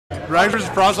Rag versus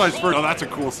Frostbyte first. Oh, that's a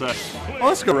cool set. Oh,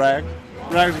 let's go Rag.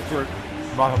 Rag's first.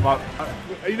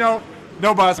 You know,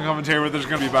 no bias on commentary, but there's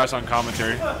going to be bias on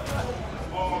commentary.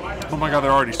 Oh my god,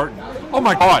 they're already starting. Oh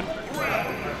my god.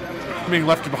 Being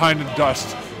left behind in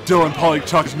dust. Dylan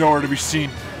Polytuck is nowhere to be seen.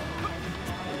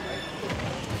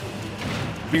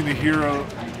 Being the hero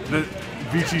that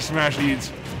VT Smash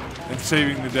needs and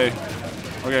saving the day.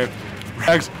 Okay,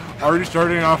 Rag's already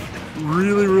starting off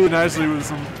really nicely with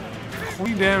some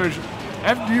clean damage.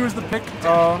 FD was the pick.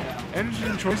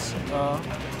 Interesting choice.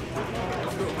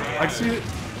 I see it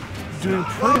doing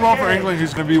pretty well for Inkling,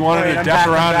 who's going to be wanting to dash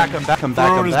around and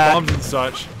throwing his bombs and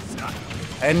such.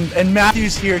 And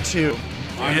Matthew's here too.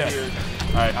 Yes.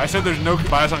 Alright, I said there's no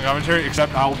bias on commentary,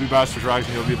 except I will be biased for Drags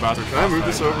and he'll be biased for Can I move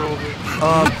this over a little bit?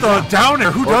 The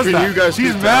downer, who does that? You guys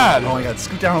He's mad. Oh my god,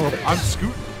 scoot down a little bit. I'm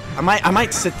scooting. I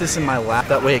might sit this in my lap,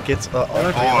 that way it gets...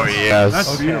 oh yes.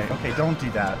 That's beautiful. Okay, don't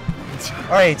do that.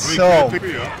 Alright, so...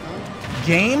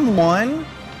 Game 1,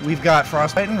 we've got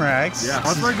Frostbyte and Rags. Yeah,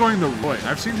 Frostbyte going the Roy.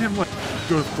 I've seen him like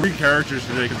go 3 characters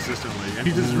today consistently, and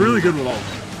he does really good with all of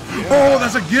them. Yeah. Oh,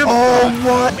 that's a gift! Oh,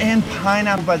 what? And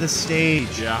Pineapple by the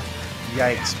stage. Yeah.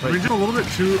 Yikes. But he's a little bit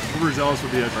too overzealous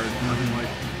with the edge guard. I mean, like,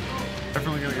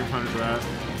 definitely gonna get punished for that.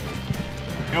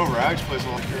 You know, Rags plays a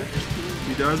lot of characters.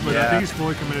 He does, but I think he's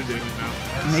fully committed to Inkling now.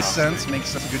 Makes sense.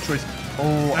 Good choice.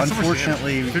 Oh, that's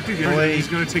unfortunately, so 50 damage, he's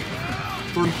gonna take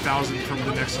 30,000 from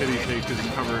the next hit he takes because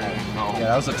he's covering it. Yeah,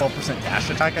 that was a 12% dash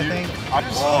attack, I think. I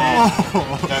just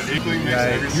that Inkling makes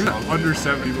every He was under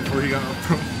 70 before he got up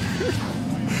pro.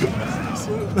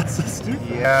 That's so stupid.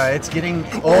 Yeah, it's getting...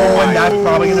 Oh, and that's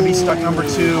probably going to be stuck number 2.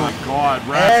 Oh my god,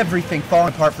 everything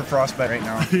falling apart for Frostbyte right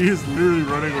now. He is literally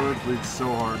running away with League so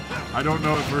hard. I don't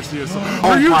know if Mercy is...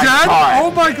 Are you dead? God.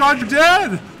 Oh my god, you're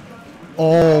dead!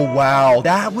 Oh, wow.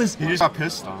 That was... He just got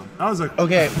pissed on. That was a...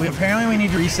 Okay, apparently we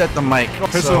need to reset the mic.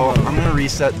 So I'm going to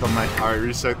reset the mic. Alright,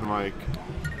 reset the mic.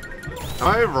 Am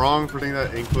I wrong for thinking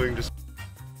that Inkling just...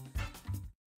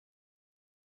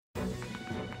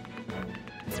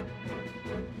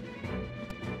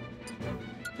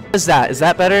 What is that? Is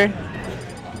that better?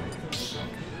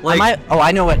 Like,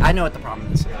 I know what the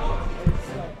problem is.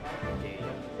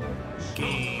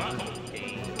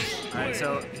 Alright,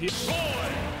 so he...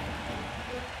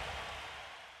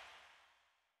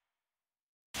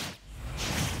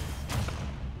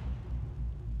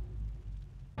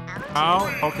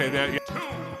 Oh, okay, there. Yeah.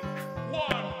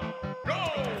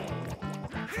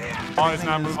 Oh, it's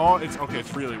not moving. Oh, it's okay.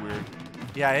 It's really weird.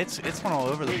 Yeah, it's going all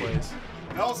over the place.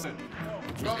 Nelson,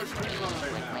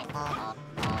 right now.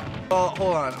 Well,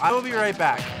 hold on. I will be right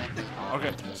back.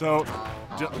 Okay, so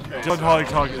Dylan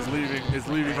Polytuck is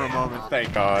leaving for a moment.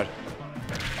 Thank God.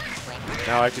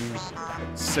 Now I can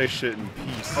say shit in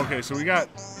peace. Okay, so we got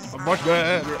a much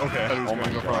better. Okay, I thought he was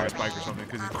gonna go for like a spike or something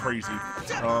because he's crazy.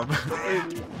 I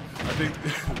think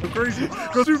crazy.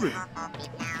 Go stupid.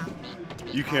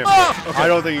 You can't. Okay. I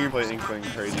don't think you can play Inkling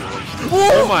crazy.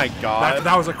 Oh my god.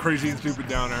 That was a crazy and stupid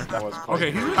downer. That was crazy.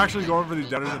 Okay, he's actually going for these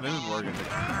downers and then in working.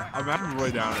 Imagine the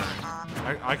way downer.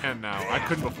 I can now. I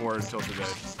couldn't before until today.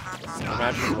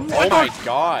 Imagine. Oh my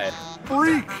god.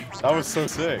 Freak! That was so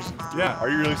sick. Yeah. Are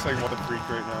you really saying what the freak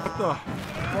right now? What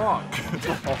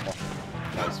the fuck?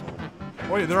 Nice one.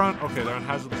 Wait, they're on. Okay, they're on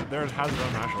Hazard. They're on Hazard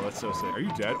on National. That's so sick. Are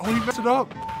you dead? Oh, he messed it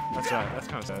up. That's sad. That's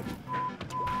kind of sad.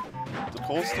 Does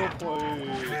Cole still play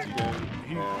DK?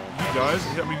 He does.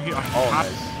 I mean, he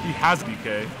has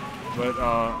DK, but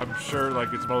I'm sure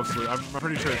like it's mostly. I'm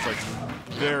pretty sure it's like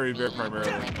very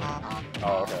primarily.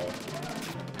 Oh, okay.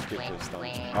 Get this done.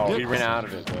 Oh, he ran out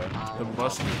of it though. The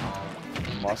mustard.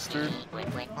 Mustard?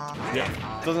 Yeah.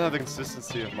 It doesn't have the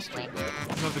consistency of mustard though. It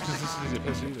doesn't have the consistency of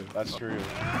piss either. That's true.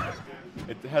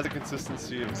 It has a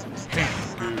consistency of paint.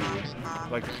 Goo.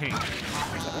 Like paint.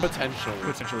 Potentially.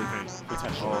 Potentially paint.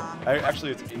 Potentially.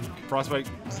 Actually, it's ink. Frostbyte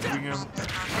doing him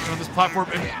on this platform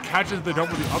and catches the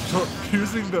double the up tilt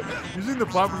using the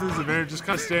platform to his advantage, just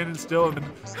kind of standing still, and then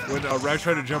when Rag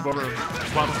tried to jump over him,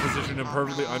 platform positioned him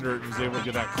perfectly under it and was able to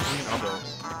get that clean up tilt.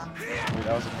 Wait,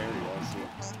 that was a parry, honestly.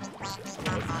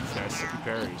 These guys sick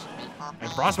parries.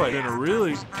 And Frostbyte did a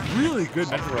really good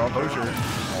composure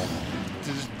to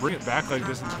just bring it back like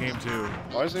this in game 2.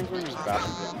 Why is Inkling just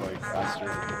bashing it like faster?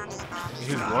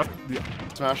 His what?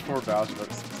 Smash 4 Bowser, but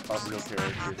a real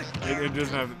character. It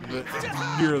doesn't have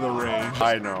near the range.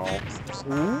 I know.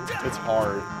 Ooh. It's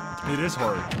hard. It is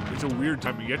hard. It's a weird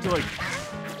time. You get to like,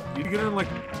 you get in like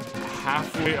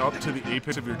halfway up to the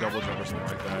apex of your double jump or something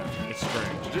like that. It's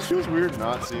strange. It just feels weird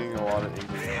not seeing a lot of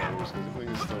Inkling players, because Inkling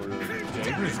is still really good. Yeah,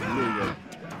 Inkling is really good.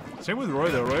 Same with Roy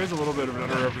though. Roy is a little bit of an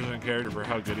underrepresented character for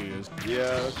how good he is.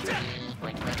 Yeah, that's true.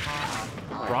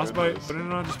 Frostbyte, putting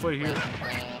it on display here.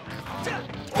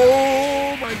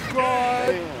 Oh my god!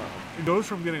 It goes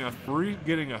from getting a three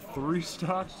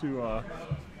stock to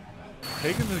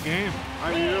taking the game.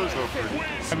 I mean, it was over.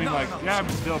 I mean, like, yeah, I'm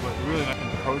still, but really not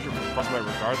composure from Frostbyte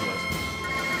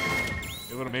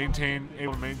regardless. Able to maintain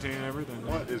everything.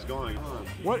 What is going on?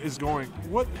 What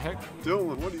the heck?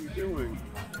 Dylan, what are you doing?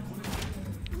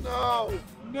 No!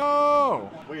 No!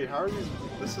 Wait, how are these?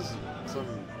 This is some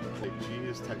like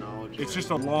genius technology. It's just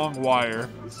a long wire.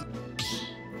 This is,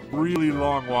 Really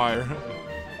long wire.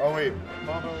 oh wait,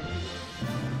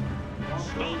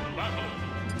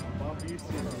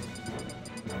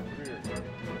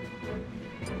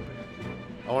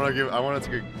 I want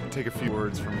to take a few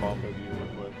words from Bombo to you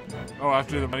real quick. Oh,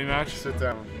 after the money match? Sit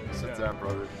down,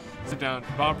 brother. Sit down.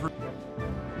 Bob.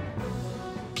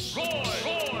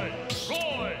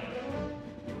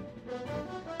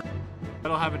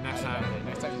 That'll happen next time.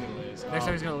 Next time he's gonna lose. Next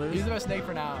time he's gonna lose? He's the best snake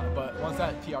for now, but once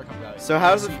that PR comes out, So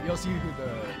how does you'll see who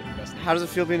the best snake How does it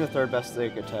feel being the third best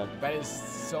snake attack? That is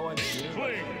so untrue.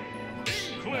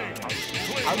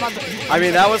 I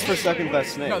mean, that was for second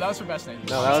best snake. No, that was for best snake.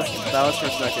 No, that was for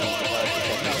second.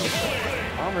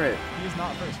 Omrit. He is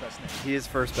not first best snake. He is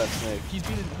first best snake.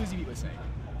 Who's he beat with snake?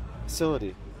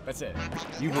 Facility. That's it.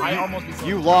 I almost beat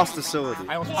You lost facility.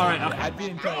 I almost beat All right, Facility. I'd beat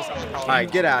him close. All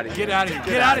right, get out of here. Get out of here.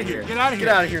 Get out of here. Get out of here.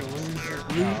 Get out of here.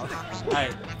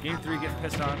 Alright, game 3 getting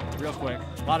pissed on real quick.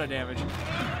 A lot of damage.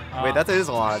 Wait, that is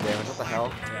a lot of damage. What the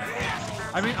hell?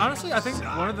 Yeah. I mean, honestly, I think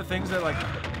one of the things that, like,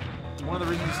 one of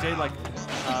the reasons he stayed, like,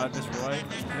 this Roy,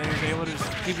 and then he was able to just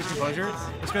keep his composure,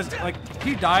 is because, like,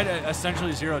 he died at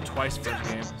essentially 0 twice first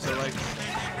game. So, like,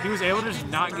 he was able to just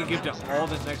not get gifted all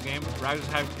this next game. Rags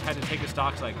just had to take his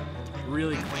stocks, like,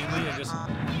 really cleanly and just...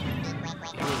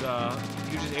 He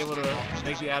was just able to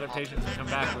make the adaptations and come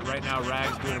back. But right now,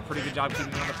 Rags doing a pretty good job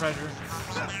keeping under pressure.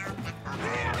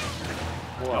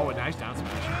 Whoa. Oh, a nice down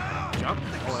smash. Jump.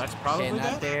 Oh, that's probably Getting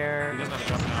that there. He doesn't have a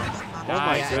jump now. Oh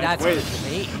my Yeah, goodness. that's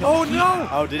Wait. great. Oh no!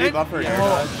 Oh, did he buffer an air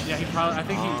dodge? Yeah, he probably. I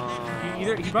think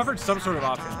he buffered some sort of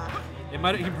option. He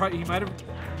might have.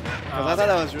 I thought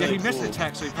that was really Yeah, he missed cool. the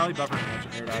tech, so he probably buffered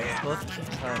an air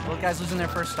dodge. Both guys losing their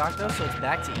first stock though, so it's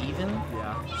back to even.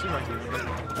 Yeah, she might do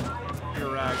it.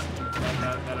 Your Rags,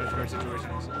 that is great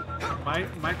situations.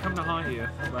 Might come to haunt you,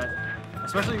 but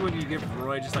especially when you give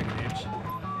Roy just like an inch,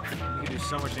 you can do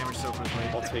so much damage so quickly.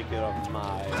 I'll take it a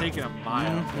mile. Taking a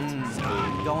mile.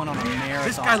 Going on a marathon.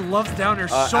 This guy loves down there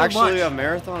so Actually, much. a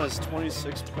marathon is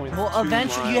 26.2 Well,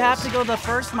 eventually you miles. have to go the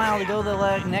first mile to go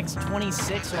the next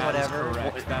 26 or That is whatever.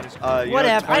 correct. That is You correct. know,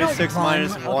 Whatever. I don't 26 run.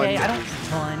 minus 1. Okay, I don't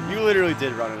run. You literally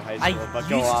did run in high I school, but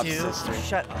go off, used to. sister.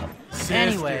 Shut up. Sister.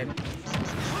 Anyway.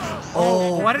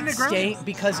 Why didn't it ground?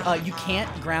 Because you can't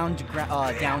ground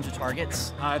down to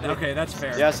targets. Okay, that's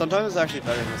fair. Yeah, sometimes it's actually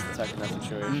better to miss the tech in that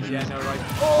situation. Yeah, no, like.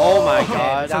 Oh my Okay,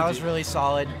 god. that was really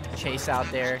solid chase out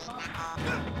there.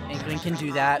 Inkling can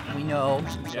do that, we know.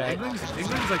 Yeah, but-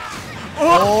 Inkling's like.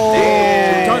 Oh!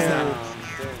 Does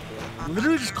that?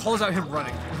 Literally just calls out him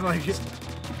running. Like.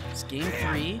 It's game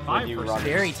 3. 5%. you run.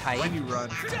 Very tight. When you run.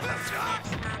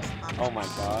 Oh my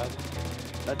god.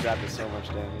 That jab did so much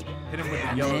damage. Hit him with the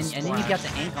And yellow then splash. you've got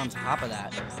the ink on top of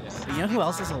that. Yeah. But you know who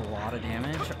else does a lot of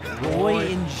damage? Roy. Roy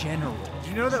in general. Do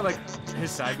you know that like his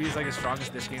side B is like as strong as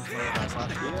this game's player last lap?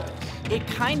 Yeah. It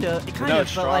kind of, No,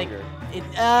 it's but like, stronger.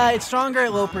 it's stronger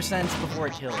at low percents before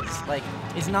it kills. Like,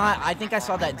 it's not. I think I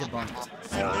saw that debunked.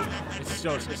 It's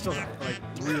still like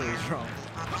really strong.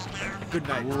 Good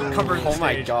night. Covering the Oh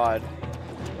my stage. god.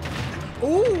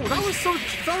 Oh,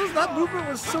 that movement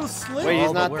was so slick. Wait, he's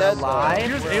Oh, but not we're dead alive.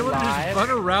 He was We're able to just alive. run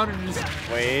around and just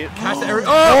Wait. catch the area.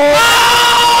 Oh!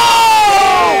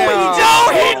 No,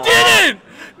 he didn't!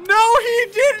 No, he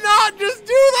did not just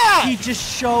do that! He just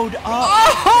showed up.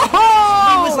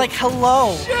 Oh! He was like,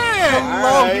 hello. Shit!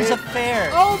 Hello, Alright. here's a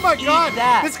fair. Oh my Eat god!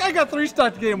 that. This guy got 3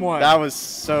 stocks game 1. That was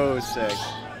so sick.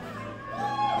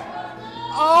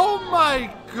 Oh my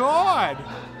god!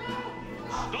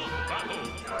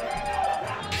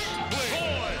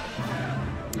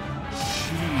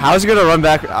 How's he gonna run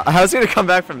back? How's he gonna come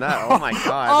back from that? Oh my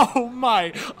god. Oh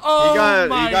my! Oh he got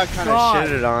my kind of god!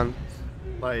 shitted on.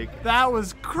 Like, That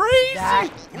was crazy.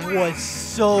 That was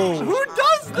so Who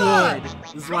does that?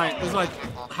 good. This is like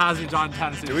Hazzy John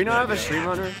Tennessee. do we not have a stream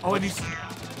runner? Oh, and he's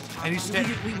staying.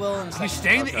 We will in a second. He's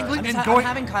staying the Okay. Inkling and I'm going.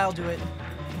 having Kyle do it.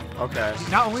 Okay.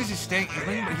 Not only is he staying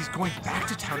Inkling, but he's going back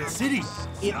to Town City.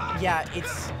 Yeah,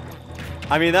 it's.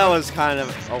 I mean, that was kind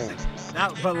of. Oh.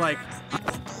 But like,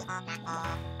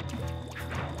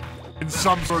 in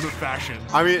some sort of fashion.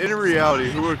 I mean, in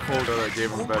reality, who would Colder that gave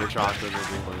him a better shot than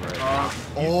Inkling right now?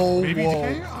 Maybe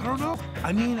DK? I don't know.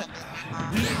 I mean,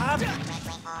 we have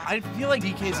I feel like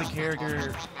DK is a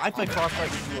character. I feel like Frostbyte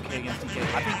would do okay against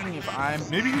DK. I'm thinking if I'm.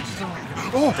 Maybe you just don't.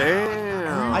 Oh!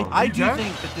 Damn. I do dead?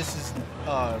 think that this is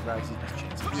Rags' best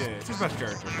chance. Yeah, it's his best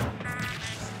character.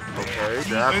 Okay,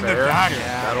 grab In the there. back.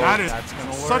 Yeah, That is that's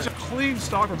gonna such a work. clean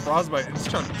stock from Frostbyte and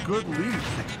such a good lead.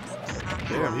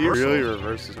 Damn, he really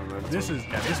reverses momentum. This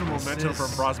momentum from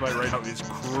Frostbyte right now is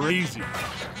crazy.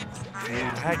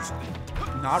 Rags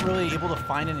not really able to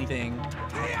find anything.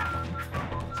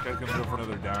 This guy's gonna go for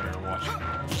another down air. Watch.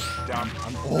 Down.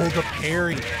 Oh, the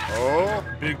parry. Oh,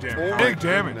 Big damage. oh my Big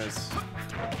damage. goodness.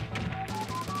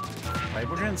 Right,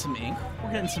 we're getting some ink.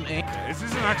 We're getting some ink. This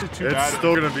isn't actually too It's bad.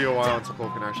 still gonna be a while until Cole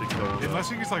can actually kill him. Unless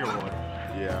he gets like a roller.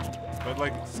 Yeah. But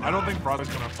like, I don't think Frostbyte's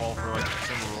gonna fall for like a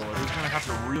single roller. He's gonna have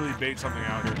to really bait something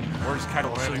out here, or just catch a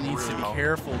Also landing needs to really be well.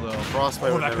 careful though.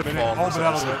 Frostbyte would that never could've been fall it. Oh, for but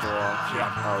that'll such a do it. super off.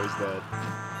 Yeah. Oh, he's dead.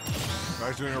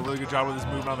 Guy's doing a really good job with his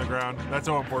movement on the ground. That's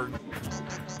so important.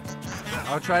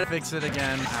 I'll try to fix it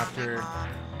again after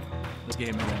this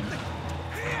game ends.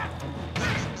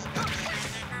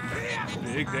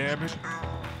 Big damage.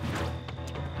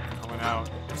 Coming out.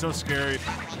 It's so scary.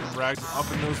 Rags up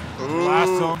in those Ooh.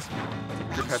 blast zones.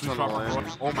 Good catch Sweet on the spot from land.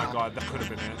 Roy. Oh my god, that could have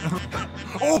been it.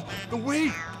 Oh, the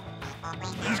weight!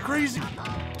 He's crazy.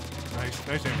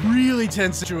 Nice aim. Really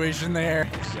tense situation there.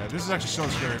 Yeah, this is actually so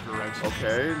scary for Rags.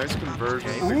 Okay, nice conversion.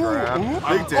 Ooh, Big grab.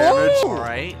 ooh, Big damage. All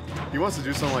right. He wants to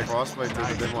do something like Frostbyte did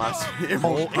with him last game.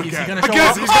 Oh, is he Again. gonna show Again.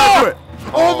 up? He's gonna do it.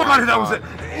 Oh my god, that was it.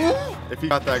 Ooh. If he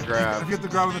got that If grab. he hit the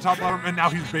grab on the top bottom, and now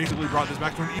he's basically brought this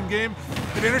back to an even game.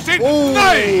 An interstate. Oh,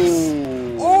 Nice!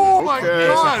 Oh my okay.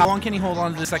 So god! how long can he hold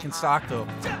on to the second stock though?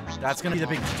 That's gonna be the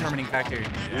big determining factor.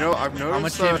 You know, I've How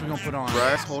much noticed damage that we gonna put on?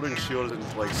 Rags holding shield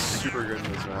is like super good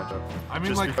in this matchup. I mean,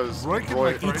 Just like, because Roy can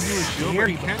Roy- like threaten you with shield, but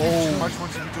he can't do too much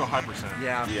once you get to a high percent.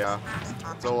 Yeah. Yeah.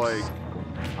 So like,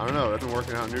 I don't know. That's been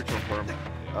working out neutral for him.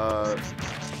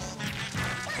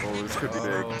 Oh, this could be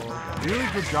big.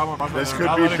 Really good job on Frostbyte. This could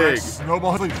not be letting that big.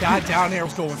 Snowball. That down there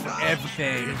was going for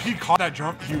everything. If he caught that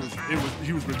jump, he was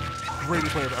the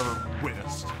greatest player I've ever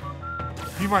witnessed.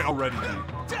 He might already be.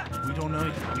 We don't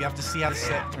know. We have to see how the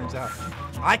set turns out.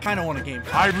 I kind of want a game,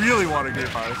 I really want a game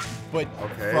 5. but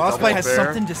Okay, Frostbyte double has fair.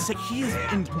 something to say. He is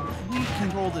in complete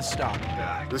control of this stock.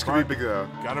 This could be big though.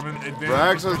 Got him in advantage.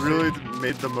 Rags has really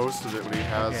made the most of it when he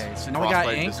has Okay, so now we got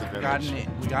Frostbyte ink. disadvantage.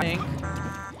 We got ink.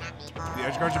 The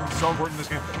edge guards have been so important in this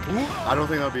game. Ooh, I don't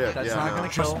think that'll be it. That's yeah, not no. gonna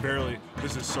just kill. barely.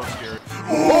 This is so scary.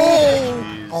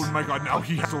 Jeez. Oh my god, now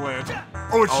he has to land.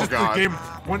 Oh, it's Oh, just God. the game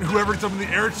when whoever gets up in the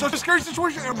air. It's such a scary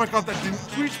situation. Oh my god, that didn't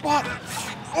sweet spot.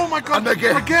 Oh my god, And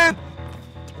again.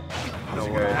 No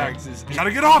He way. Rags is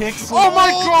gotta get off. Pixel. Oh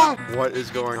my god. What is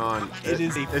going on? It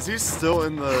is a- Is he still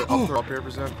in the up throw up air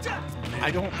percent?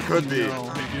 I don't Could be. know.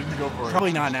 He didn't go for it.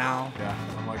 Probably not now. Yeah,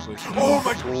 unlikely. Oh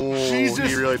my Oh, Jesus.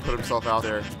 he really put himself out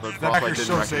there. But That Frostbyte actor's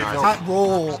didn't so safe, recognize though. it. Hot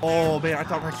roll. Oh man, I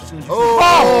thought Rags was gonna do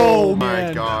Oh, my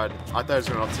man. god. I thought he was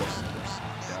going up tilt.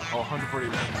 Oh, 140.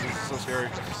 This is so scary.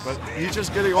 But He's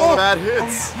just getting all the bad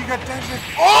hits. he got dashed.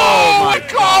 Oh my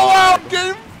call out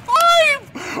game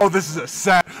 5. Oh, this is a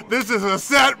set. This is a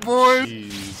set, boys.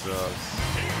 Jesus.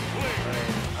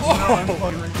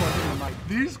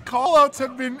 These callouts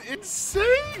have been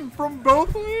insane from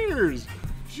both players.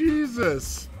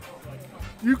 Jesus.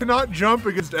 You cannot jump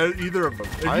against either of them.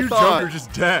 If I you thought- jump, you're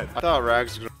just dead. I thought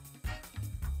Rags was going to.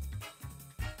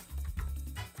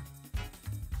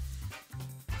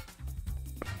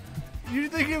 You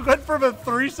think you went from a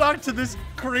 3-stock to this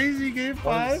crazy game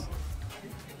 5?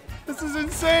 This is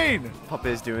insane. Pup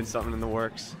is doing something in the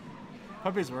works.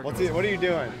 Puppy's working. What are you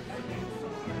doing?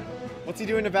 What's he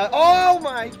doing about? Oh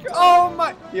my god! Oh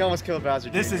my. He almost killed Bowser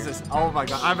Jr. This is this. Oh my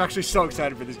god. I'm actually so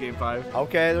excited for this game 5.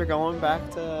 Okay, they're going to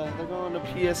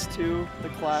PS2, the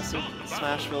classic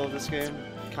Smashville of this game.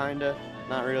 Kinda.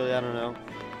 Not really, I don't know.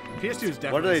 PS2 is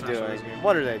definitely What are they Smash Bros. doing?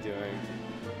 What are they doing?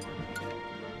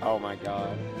 Oh my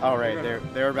god. Oh right,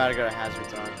 they're about to go to Hazard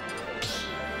Time.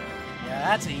 Yeah,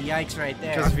 that's a yikes right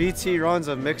there. Because VT runs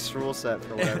a mixed rule set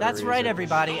for whatever That's right, reason.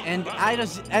 everybody. And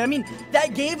I mean,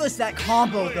 that gave us that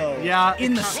combo though. Yeah.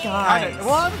 In the skies.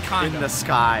 Well, kind In the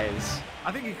skies.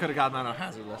 I think he could have gotten that on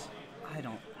hazardless. I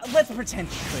don't. Let's pretend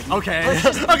he couldn't. Okay. Let's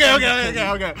just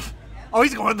okay. Oh,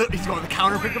 he's going the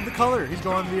counter pick of the color. He's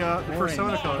going the Orange.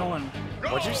 persona color. Going.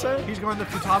 What'd you say? He's going the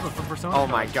Futaba from persona. Oh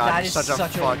my god, That you're is such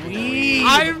a fucking weed.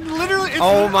 I'm literally.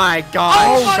 Oh my god,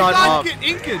 Oh my shut god, up. get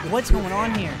inked. What's going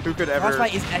on here? Who could ever-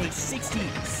 Frostbyte is at a 60,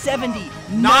 70,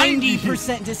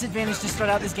 90% disadvantage to start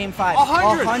out this game 5.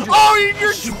 100. 100. Oh,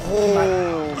 you're.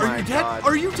 Oh Are my you dead? god.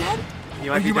 Are you dead? He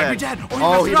might You be might be dead. dead.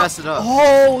 Oh, he messed it up.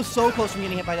 Oh, so close from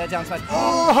getting hit by that down smash.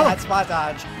 Oh, Oh. that spot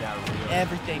dodge. Yeah, really.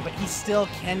 Everything, but he still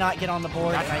cannot get on the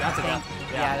board. That's- and I that's a think,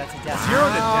 death. yeah, that's a death. 0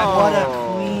 to death. What a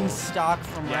Oh. clean stock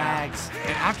from Yeah. Rags.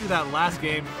 And after that last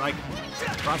game, like,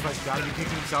 Frostbyte's got to be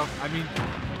kicking himself. I mean,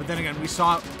 but then again, we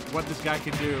saw what this guy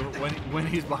can do when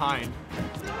he's behind.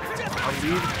 A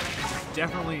lead is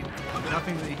definitely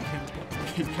nothing that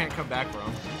he can't come back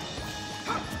from.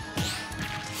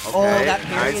 Oh, Okay, that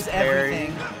parry nice is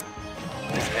everything.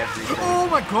 Is everything. Oh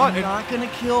my god! And, Not gonna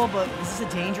kill, but this is a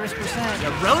dangerous percent.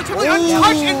 yeah, relatively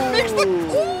untouched and makes the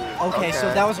Okay, so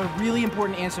Okay. that was a really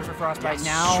important answer for Frostbite.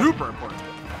 Now, super important.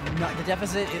 the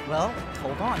deficit, well,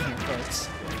 hold on here, folks.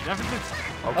 Deficit's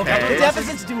Okay, Okay. the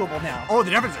deficit's doable now. oh,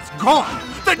 the deficit's gone.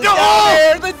 The It's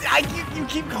down there. You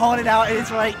keep calling it out, and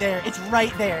it's right there. It's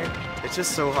right there. It's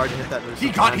just so hard to hit that move.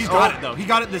 He's sometimes. got it though. He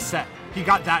got it this set. He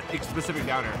got that specific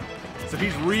down air. So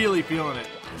he's really feeling it.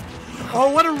 Oh,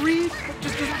 what a read!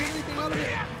 Just doesn't get anything out of it.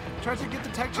 Tries to get the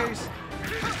tech chase.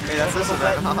 Hey, that's this Little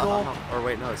event. wet noodle. Or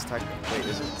wait, no, it's tech. Wait,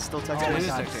 is it still tech? Oh my chase?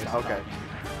 God. It is tech chase. Okay.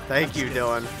 Thank you,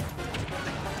 Dylan.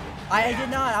 I did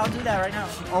not. I'll do that right now.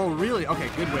 Oh, really? Okay,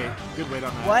 good weight. Good weight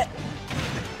on that. What?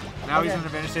 Now he's Okay. in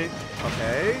advantage state.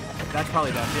 Okay. That's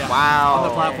probably done. Yeah. Wow. On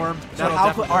the platform. So That'll how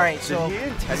definitely- all right, so he this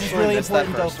is intentionally really miss that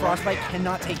important though. first one? Frostbite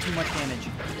cannot take too much damage.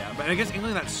 Yeah, but against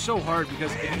Inkling, that's so hard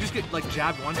because if you just get like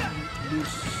jabbed once, you lose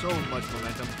so much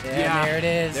momentum. Yeah, there it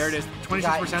is. There it is. We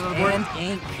 26% got- of the board. And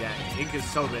Ink Yeah, Ink is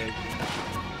so big.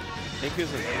 Ink is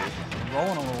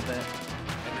rolling a little bit.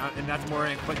 And that's more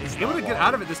Ink. But he's able to get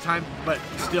out of it this time, but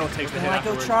still takes the And hit like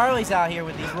afterwards. O'Charlie's out here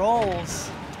with these rolls.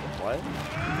 What?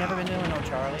 You've never been doing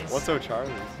O'Charlie's? What's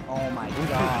O'Charlie's? Oh my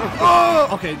god.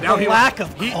 Oh! Okay, now The he lack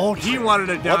of he culture. wanted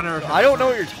a downer. I don't know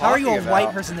what you're talking about. How are you a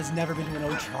white person that's never been to an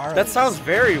O'Charlie's? That sounds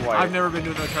very white. I've never been to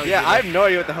no Charlie. Yeah, I have no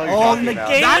idea what the hell you're Oh, talking and the about.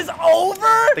 game is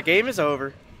over? The game is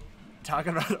over.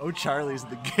 talking about O'Charlie's.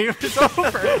 The game is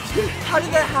over. How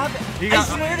did that happen? He I got-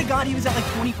 swear to God, he was at like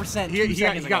 20%.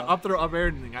 he got up throw up air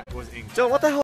and was Ink. Dylan, what the hell?